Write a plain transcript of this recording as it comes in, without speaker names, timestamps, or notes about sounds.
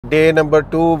Day number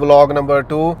 2 vlog number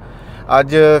 2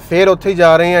 अज फिर उत्थे ही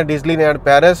जा रहे हैं डिज़नीलैंड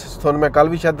पैरिस। तुहानूं मैं कल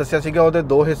भी शायद दस्सिया सीगा, उहदे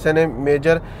दो हिस्से ने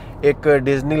मेजर, एक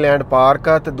डिज़नीलैंड पार्क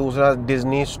आ ते दूसरा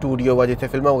डिज़नी स्टूडियो वा जिथे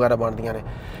फिल्मां वगैरह बनदियां ने।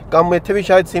 कम इत्थे भी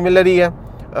शायद सिमिलर ही है,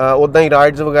 उदा ही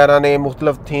राइड्स वगैरह ने,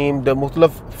 मुख्तलिफ थीम्ड,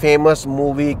 मुख्तलिफ famous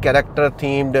movie character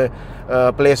themed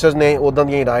Plessis ने, उदां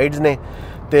दी राइड्स ने।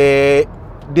 तो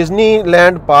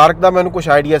डिज़नीलैंड पार्क का मैनूं कुछ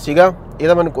आइडिया सीगा,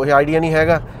 इहदा मैनूं कोई आइडिया नहीं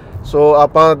हैगा। सो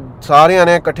आपां सारिआं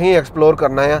ने इकट्ठे ही एक्सप्लोर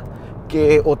करना है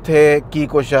कि उत्थे की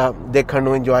कुछ आ देखण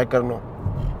नूं, इंजॉय करन नूं।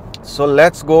 सो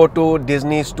let's go to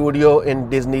Disney studio in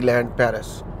डिज़नीलैंड Paris.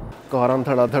 कारां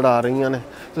थड़ा थड़ा रही ने,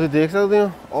 तुसीं देख सकते हो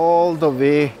ऑल द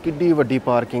वे किड्डी वड्डी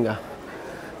पार्किंग आ।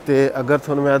 तो अगर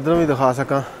तुहानूं मैं इधरों भी दिखा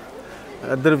सकां,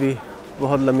 इधर भी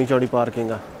बहुत लंबी चौड़ी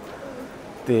पार्किंग आ।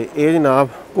 तो ये जनाब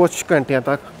कुछ घंटिया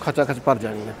तक खचा खच भर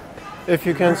जानी है। If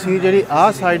you can see ji uh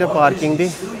side है पार्किंग की,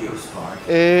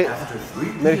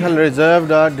 मेरे ख्याल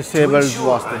रिजर्वड आ डिसेबल्ड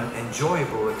वास्ते।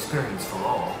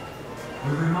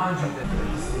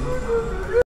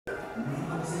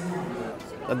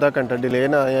 अद्धा घंटा डिले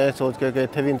ना आया सोच के कि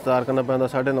इत्थे भी इंतजार करना पैंदा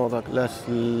 9:30 तक। Let's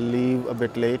leave a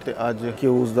bit late. A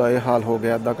queues का यह हाल हो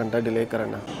गया, अद्धा घंटा डिले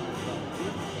करना।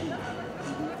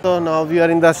 तो now we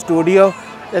are in the studio.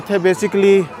 इत्थे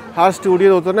बेसिकली हर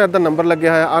स्टूडियो उत्ते ना इदा नंबर लगे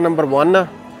है, आ नंबर 1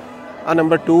 आ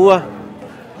नंबर 2 आ,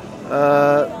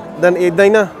 दैन इदा ही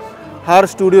ना हर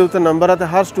स्टूडियो उत्ते नंबर आ। तो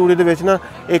हर स्टूडियो के ना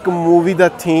एक मूवी का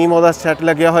थीम और सैट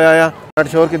लग्या होया आ। नॉट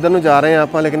श्योर किधर नूं जा रहे हैं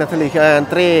आप, लेकिन इत्थे लिखा है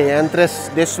entrance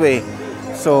this way.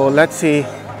 So let's C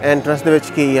entrance दे विच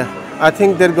की है। I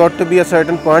think there got to be a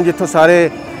certain point जित्थों सारे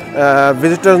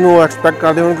विजिटर्स नूं एक्सपैक्ट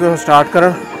करते हो कि वो स्टार्ट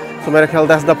करन। सो मेरे ख्याल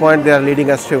that's the point they are leading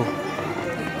us to.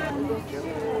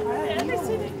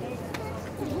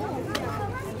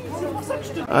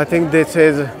 I think this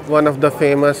is one of the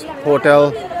famous hotel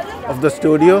of the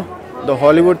studio, the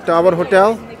Hollywood Tower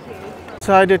Hotel.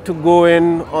 Decided to go in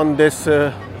on this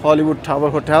Hollywood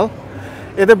Tower Hotel.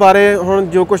 ਇਹਦੇ ਬਾਰੇ ਹੁਣ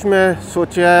ਜੋ ਕੁਛ ਮੈਂ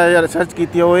ਸੋਚਿਆ ਜਾਂ research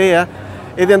ਕੀਤੀ ਉਹ ਇਹ ਆ,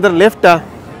 ਇਹਦੇ ਅੰਦਰ ਲਿਫਟ ਆ।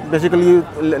 ਬੇਸਿਕਲੀ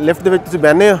ਲਿਫਟ ਦੇ ਵਿੱਚ ਤੁਸੀਂ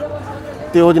ਬਹਿੰਦੇ ਹੋ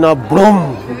ਤੇ ਉਹ ਜਨਾਬ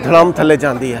ਬੜਮ ਧੜਮ ਥੱਲੇ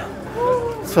ਜਾਂਦੀ ਆ।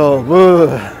 ਸੋ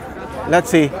ਲੈਟਸ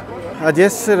ਸੀ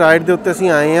ਜਿਸ ਰਾਈਡ ਦੇ ਉੱਤੇ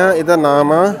ਅਸੀਂ ਆਏ ਆ, ਇਹਦਾ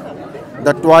ਨਾਮ ਆ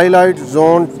The Twilight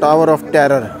Zone Tower of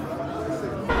Terror.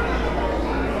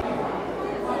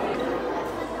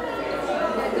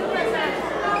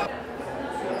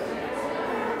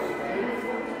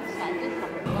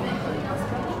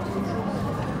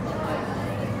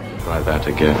 Try that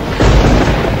again.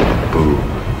 Boo.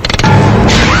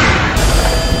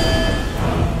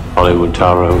 Hollywood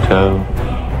Tower Hotel.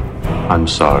 I'm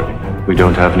sorry, we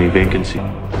don't have any vacancy.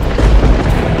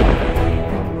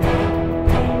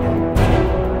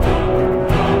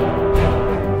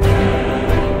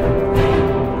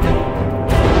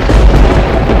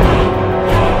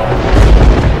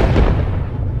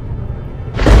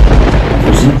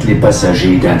 Les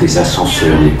passagers d'un des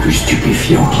ascenseurs les plus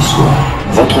stupéfiants qui soit.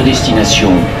 Votre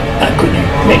destination inconnue,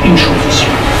 mais une chose est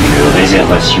sûre, une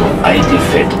réservation a été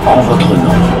faite en votre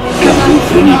nom, car vous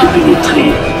venez de pénétrer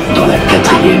dans la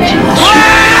 4e dimension.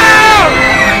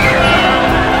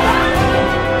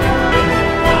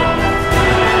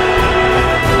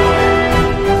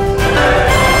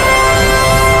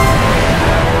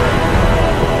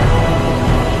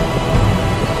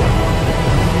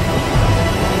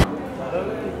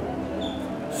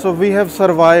 So we have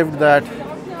survived that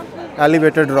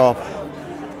elevator drop.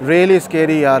 Really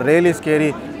scary yaar, really scary.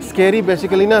 Scary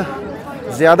basically ना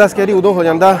ज़्यादा scary उदो हो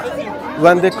जाता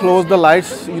when they close the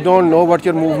lights. You don't know what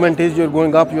your movement is. You're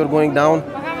going up, you're going down.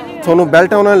 थोनों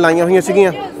belt उन्होंने लाइया हुई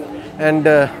सीगियां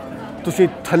and तुसी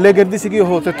थल्ले गिरदी सीगी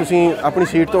हो तो तुसी अपनी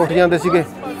सीट तो उठ जाते सीगे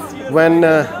when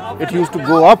it used to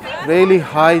go up really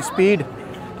high speed.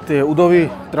 तो उदो भी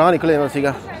त्राह निकले जाता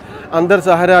सीगा। अंदर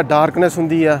सारा डार्कनेस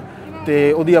हुंदी आ तो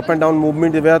वो अप एंड डाउन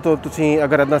मूवमेंट की वजह तो तुसी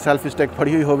अगर इतना सैल्फ स्टिक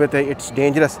फड़ी हुई हो तो it's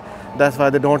dangerous. That's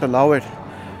why they don't allow it.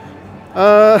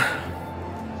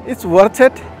 It's worth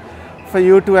it for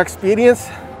you to experience.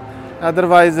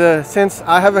 Otherwise since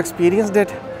I have experienced it,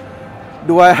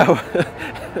 do I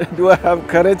have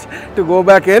courage to go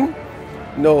back in?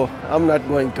 No, I am not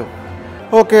going to.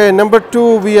 Okay, number 2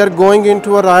 we are going in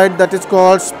to a ride that is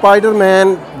called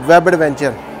Spiderman web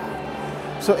adventure.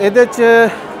 सो ये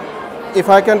if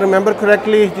I can remember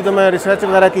करैक्टली, जो मैं research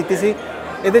वगैरह की सी,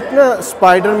 ये ना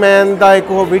Spiderman का एक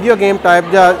वो वीडियो गेम टाइप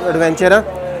का एडवेंचर है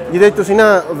जिसे ना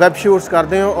वैब शूट्स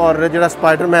करते हो और जो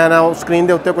स्पाइडरमैन है वो स्क्रीन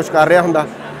के उत्ते कुछ कर रहा होंगे,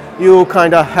 you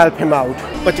kind of help him out.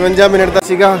 55 minute का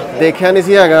सीगा, देखा नहीं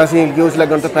सी हैगा असीं क्यूज़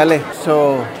लगन तो पहले। So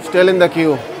still in the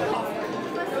Q.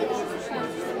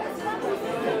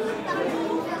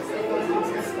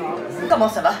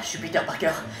 Comment ça va? Je suis Peter Parker.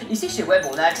 Ici chez Webb,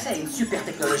 on a accès à une super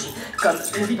technologie, comme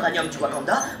le vibranium du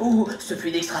Wakanda ou ce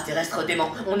fluide extraterrestre dément.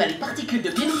 On a les particules de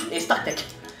Billy et StarTech.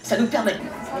 Ça nous permet...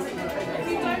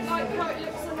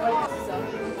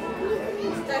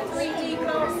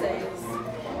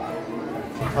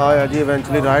 हाँ यार जी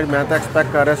eventually ride मैं तो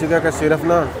expect कर रहा सीगा कि सिर्फ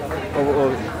ना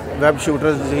वैब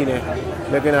शूटर्स ही ने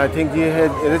लेकिन आई थिंक ये है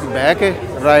इट बैक है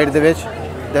ride they which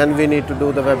then we need to do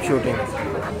the web shooting.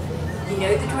 You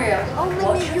know the drill.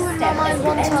 Watch your step as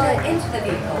you enter into the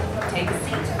vehicle. Take a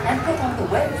seat and put on the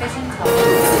web vision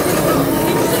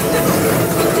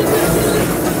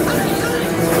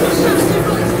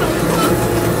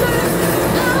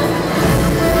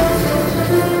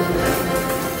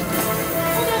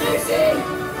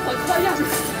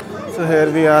So here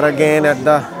we are again at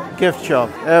the gift shop.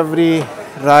 Every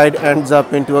ride ends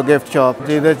up into a gift shop.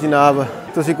 जिधर जनाब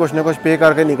तुसी कुछ ना कुछ पे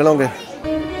करके निकलोगे.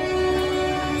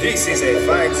 This is a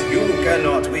fight you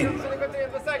cannot win.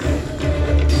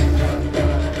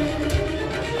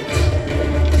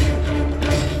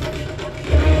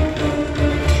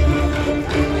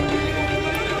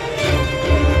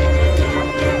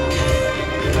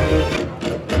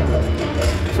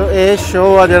 So ये शो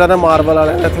आ जिहड़ा ना मार्वल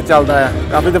वाले इत्थे चलदा है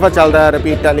काफ़ी दफ़ा चलदा है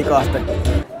रिपीट टेलीकास्ट है.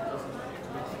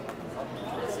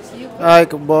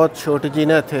 एक बहुत छोटी जी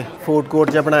ने इत्थे फूड कोर्ट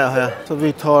जिहा बनाया होया. So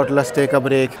we thought let's take a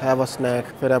break have a snack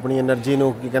फिर अपनी एनर्जी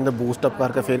नूं की कहंदे बूस्ट अप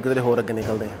करके फिर किधरे होर अगे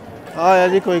निकलदे हैं. आया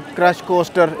जी कोई crush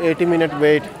coaster 80 minute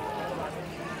wait.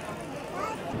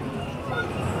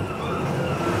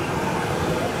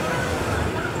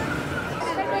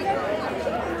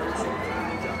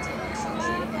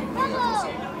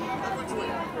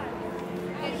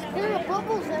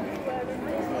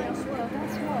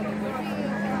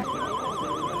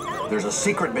 There's a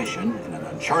secret mission in an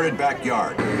uncharted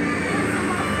backyard.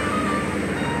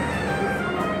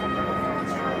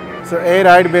 So ਇਹ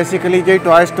ਰਾਈਡ ਬੇਸਿਕਲੀ ਜਿਹੜੀ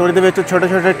ਟॉय ਸਟੋਰੀ ਦੇ ਵਿੱਚ ਛੋਟੇ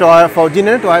ਛੋਟੇ ਟॉय ਫੌਜੀ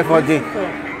ਨੇ ਟॉय ਫੌਜੀ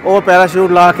ਉਹ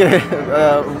ਪੈਰਾਸ਼ੂਟ ਲਾ ਕੇ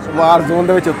ਵਾਰ ਜ਼ੋਨ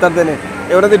ਦੇ ਵਿੱਚ ਉਤਰਦੇ ਨੇ.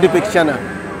 ਇਹ ਉਹਨਾਂ ਦੀ ਡਿਪਿਕਸ਼ਨ ਹੈ.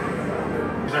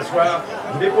 Ce soir,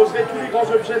 vous déposerez tous les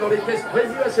grands objets dans les caisses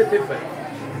prévues à cet effet.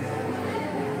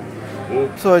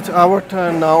 So it's our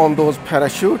turn now on those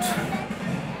parachutes.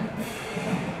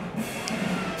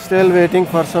 Still waiting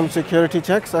for some security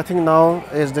checks. I think now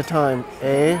is the time.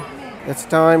 It's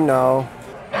time now.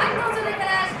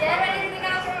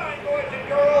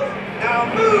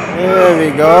 Here we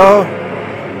go.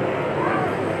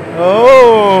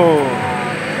 Oh!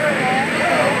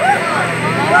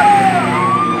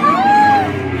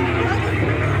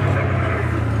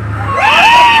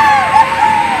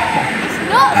 It's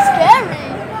not scary.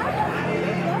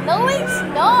 No, it's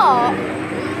not.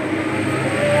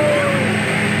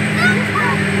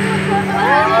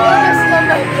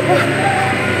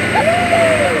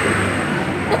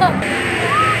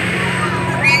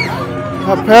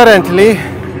 Apparently,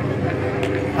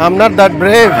 I'm not that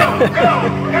brave.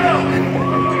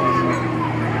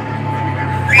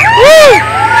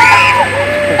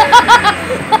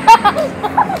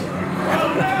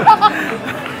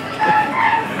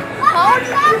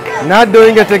 Not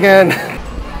doing it again.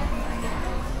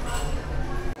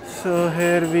 So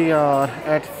here we are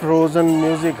at Frozen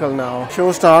musical now. Show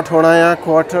start होना है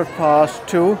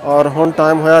 2:15 और हुन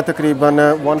time होया तकरीबन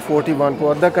 1:41 को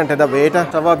आधा घंटे का वेट है.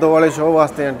 2:15 वाले शो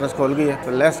वास्ते एंट्रेंस खुल गई है.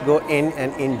 So let's go in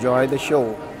and enjoy the show.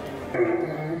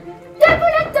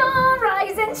 Debout le temps,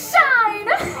 rise and shine.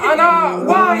 Anna,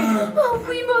 why? Oh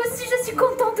oui, moi aussi je suis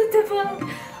contente de te voir.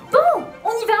 Bon,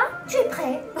 on y va? Tu es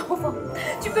prêt? Enfin,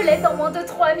 tu peux l'être dans moins de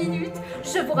 3 minutes.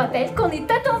 Je vous rappelle qu'on est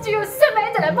attendu au sommet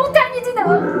de la montagne du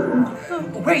Nord.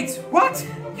 Wait, what?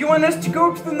 You want us to go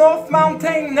to the North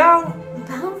Mountain now?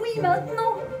 Ben oui,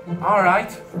 maintenant.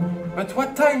 Alright, but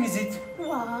what time is it?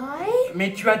 Why?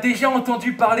 Mais tu as déjà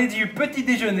entendu parler du petit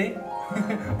déjeuner?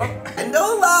 Hello,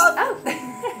 love. Oh,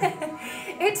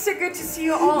 it's so good to see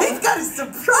you all. We've got a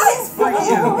surprise for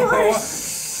you.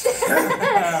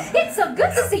 It's so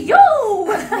good to see you.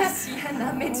 Merci Anna,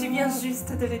 mais tu viens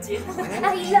juste de le dire.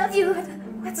 I love you.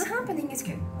 What's happening? Est-ce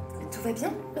que tout va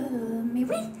bien? Mais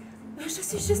oui. Je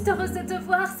suis juste heureuse de te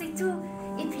voir, c'est tout.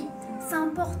 Et puis, c'est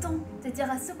important de dire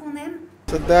à ceux qu'on aime.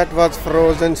 So that was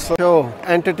Frozen show.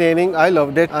 Entertaining. I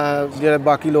loved it. ਜਿਹੜੇ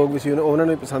ਬਾਕੀ ਲੋਕ ਵੀ ਸੀ ਉਹਨਾਂ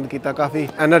ਨੇ ਪਸੰਦ ਕੀਤਾ. ਕਾਫੀ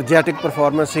energetic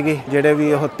performance ਸੀਗੀ. ਜਿਹੜੇ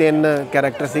ਵੀ ਉਹ 3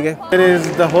 ਕੈਰੈਕਟਰ ਸੀਗੇ. There is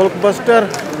the Hulkbuster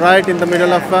right in the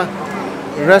middle of a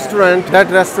restaurant. That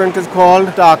restaurant is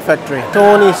called Stark Factory.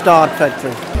 Tony Stark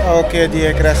Factory. Okay ਜੀ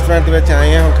ਇੱਕ ਰੈਸਟੋਰੈਂਟ ਵਿੱਚ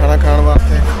ਆਏ ਹਾਂ ਹੁਣ ਖਾਣਾ ਖਾਣ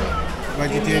ਵਾਸਤੇ.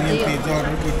 ਵੈਜੀਟੇਰੀਅਨ ਪੀਜ਼ਾ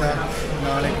ਆਰਡਰ ਕੀਤਾ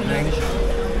ਨਾਲ ਇੱਕ ਡਰਿੰਕ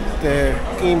तो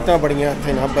कीमत बड़ियां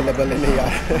इत्थे ना बल्ले बल्ले नहीं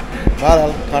यार।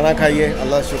 बहरहाल खाना खाइए,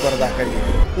 अल्लाह शुक्र अदा करिए।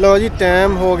 लो जी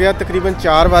टाइम हो गया तकरीबन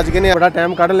 4 बज गए ने, बड़ा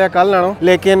टाइम कढ़ लिया कल नालों,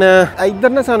 लेकिन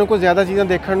इधर ना सानू कोई ज़्यादा चीज़ां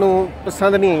देखने नूं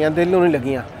पसंद नहीं आईयां, दिल नूं नहीं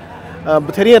लगियां।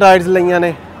 बथेरियां राइड्स लईयां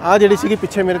ने, आ जिहड़ी सीगी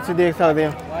पिछे मेरे तुसीं देख सकदे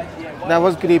हो, दैट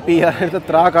वाज क्रीपी यार, तो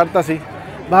त्राह कढ़ता सी।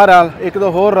 बहरहाल एक दो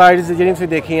होर राइड्स जिहड़ियां तुसीं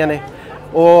देखियां ने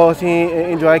वो असीं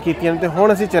इंजॉय कीतियां ते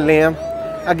हुण असीं चले हाँ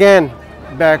again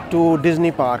back to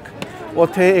Disney park.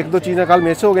 उत्थे एक दो चीज़ां कल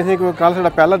मिस हो गई सी क्योंकि कल साडा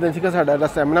पहला दिन सीगा, साडा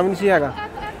स्टैमिना भी नहीं सी हैगा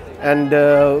एंड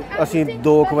असीं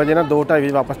 2 बजे ना 2-2:30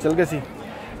 बजे वापस चल गए सी।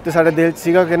 तो साडे दिल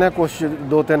सीगा कि ना कुछ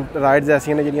 2-3 राइड्स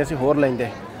ऐसियां ने जिहड़ियां असीं होर लैंदे,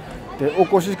 तो वो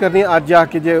कोशिश करनी अज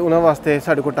आके जे उन्हां वास्ते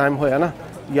साडे कोल टाइम होया ना,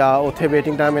 या उत्थे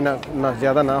वेटिंग टाइम इन्ना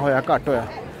ज़्यादा ना होया, घट होया,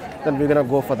 then we gonna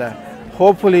go for that.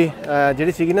 Hopefully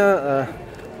जिहड़ी सीगी ना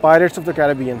पायरेट्स ऑफ द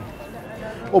कैरेबियन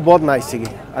वो बहुत nice सीगी,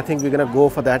 I think we gonna go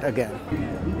for that again.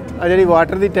 आ जिहड़ी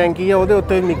वाटर दी टैंकी है उहदे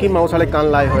उत्ते मिकी माउस वाले कंन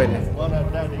लाए हुए ने।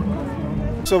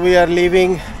 So we are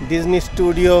leaving Disney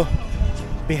Studio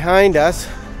behind us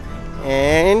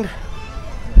and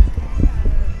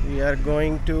we are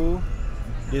going to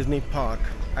Disney Park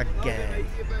again.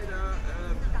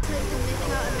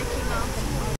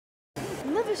 I've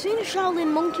never seen a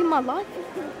Shaolin monk in my life.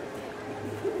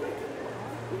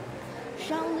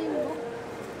 Shaolin monk.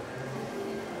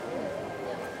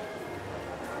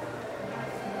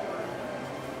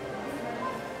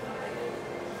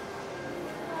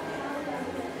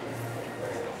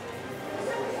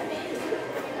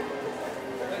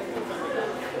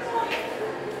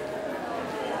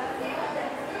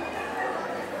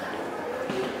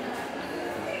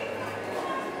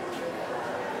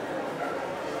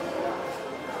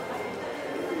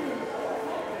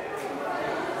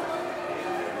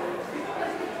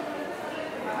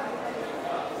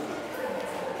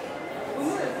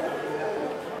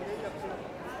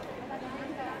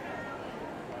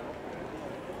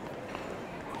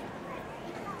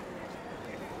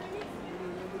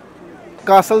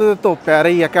 Castle दे धुप्प पै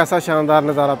रही है, कैसा शानदार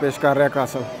नज़ारा पेश कर रहा है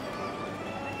कासल।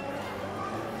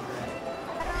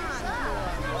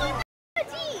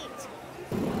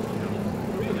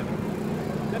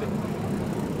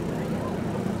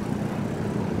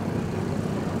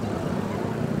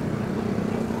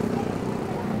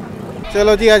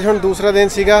 चलो जी अज हुण दूसरा दिन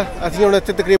सीगा, असीं हुण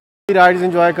इत्थे तकरीबन राइड्स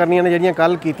इंजॉय करनियां ने जिहड़ियां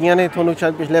कल कीतियां ने, तुहानूं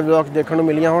शायद पिछले व्लॉग देखने को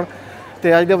मिलियां होण।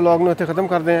 तो अज के व्लॉग नूं इत्थे खत्म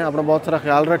करते हैं। अपना बहुत सारा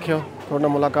ख्याल रखियो, थोड़ा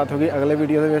मुलाकात होगी अगले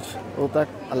वीडियो के। उद तक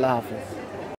अल्लाह हाफिज़।